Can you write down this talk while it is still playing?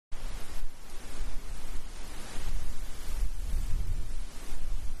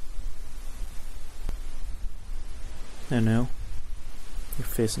And now, you're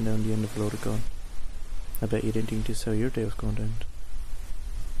facing down the end of a loaded gun. I bet you didn't think this is how your day was going to end.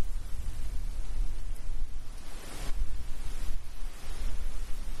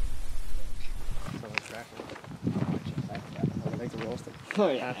 Oh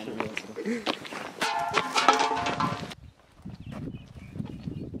yeah, absolutely.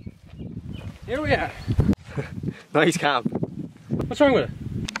 Here we are. Nice camp. What's wrong with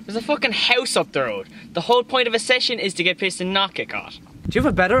it? There's a fucking house up the road. The whole point of a session is to get pissed and not get caught. Do you have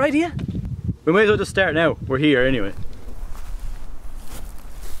a better idea? We might as well just start now. We're here anyway.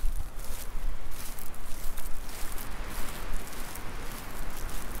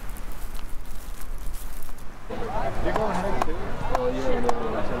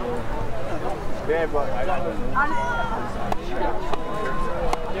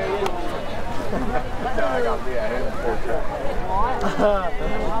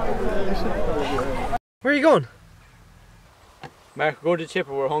 Where are you going? Mark, go to the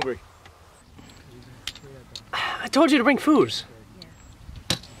chipper, we're hungry. I told you to bring food.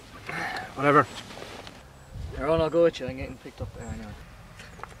 Whatever. Aaron, I'll go with you. I'm getting picked up there, I know.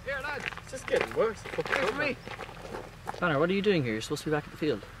 Here lads, it's just getting worse. Wait for me. Connor, what are you doing here? You're supposed to be back at the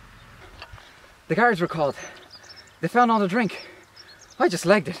field. The guards were called. They found all the drink. I just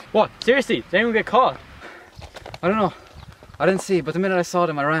legged it. What? Seriously? Did anyone get caught? I don't know. I didn't see, but the minute I saw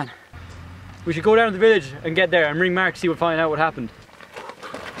them, I ran. We should go down to the village and get there and ring Mark, see what find out what happened.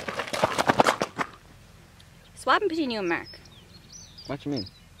 So what happened between you and Mark? What do you mean?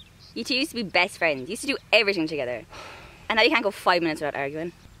 You two used to be best friends. You used to do everything together. And now you can't go 5 minutes without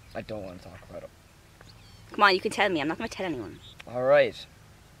arguing. I don't want to talk about it. Come on, you can tell me. I'm not going to tell anyone. Alright.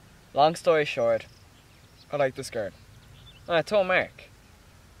 Long story short, I like this girl. And I told Mark.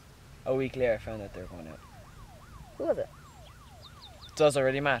 A week later I found out they were going out. Who was it? Does it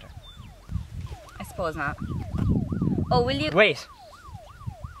really matter? I suppose not. Oh, will you? Wait!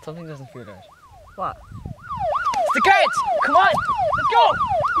 Something doesn't feel right. What? It's the guards! Come on! Let's go!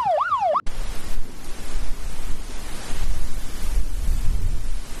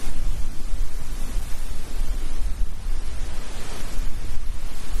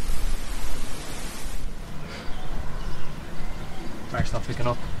 Mark's not picking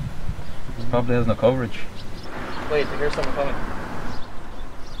up. He probably has no coverage. Wait, I hear someone coming.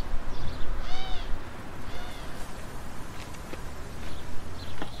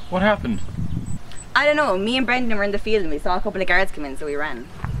 What happened? I don't know. Me and Brendan were in the field and we saw a couple of guards come in, so we ran.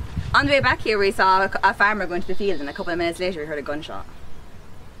 On the way back here, we saw a farmer going to the field, and a couple of minutes later, we heard a gunshot.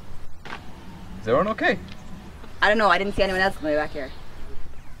 Is everyone okay? I don't know. I didn't see anyone else on the way back here.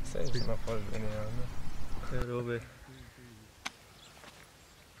 It's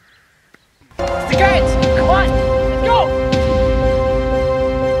the guards! Come on! Let's go!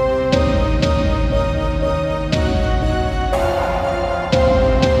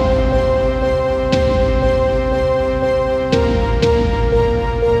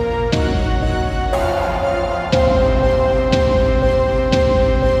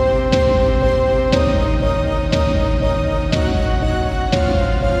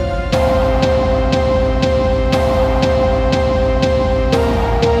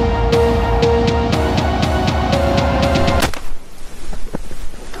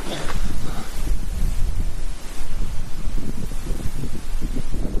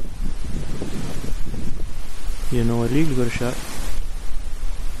 You know, I legally got a shot.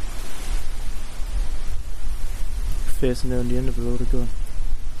 Facing down the end of a loaded gun.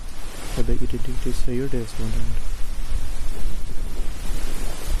 I bet you didn't think this is how your day's going to end.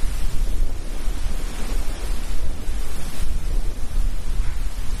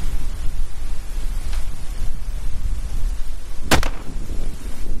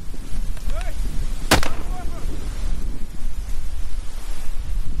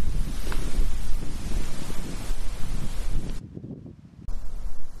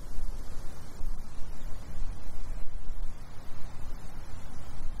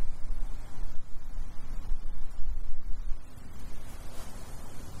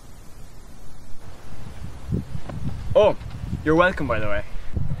 Oh, you're welcome, by the way.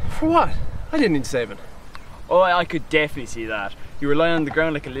 For what? I didn't need saving. Oh, I could definitely see that. You were lying on the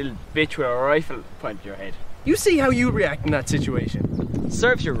ground like a little bitch with a rifle pointed at your head. You see how you react in that situation.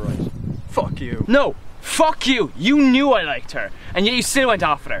 Serves you right. Fuck you. No! Fuck you! You knew I liked her, and yet you still went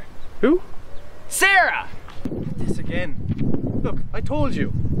off with her. Who? Sarah! This again. Look, I told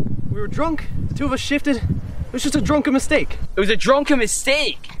you. We were drunk, the two of us shifted. It was just a drunken mistake. It was a drunken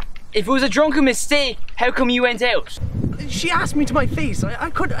mistake! If it was a drunken mistake, how come you went out? She asked me to my face. I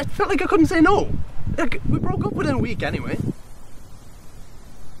felt like I couldn't say no. Like, we broke up within a week anyway.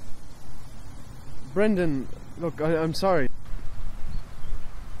 Brendan, Look, I'm sorry.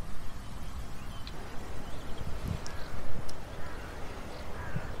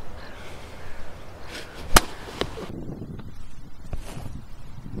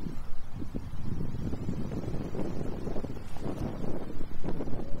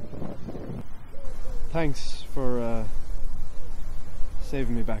 Thanks for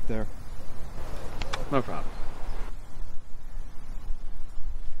saving me back there. No problem.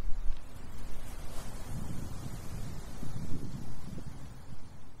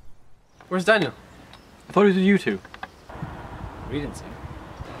 Where's Daniel? I thought it was you two. We didn't see him.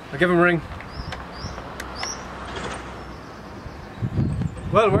 I'll give him a ring.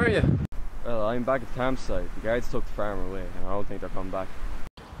 Well, where are you? Well, I'm back at the campsite. The guards took the farmer away and I don't think they're coming back.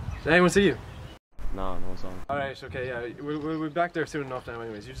 Did anyone see you? No song. Alright, okay, yeah. We'll be back there soon enough now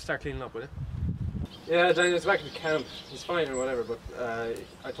anyways. You just start cleaning up, will you? Yeah, Daniel's back at the camp. He's fine or whatever, but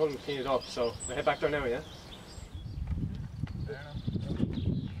I told him to clean it up, so we'll head back there now, yeah?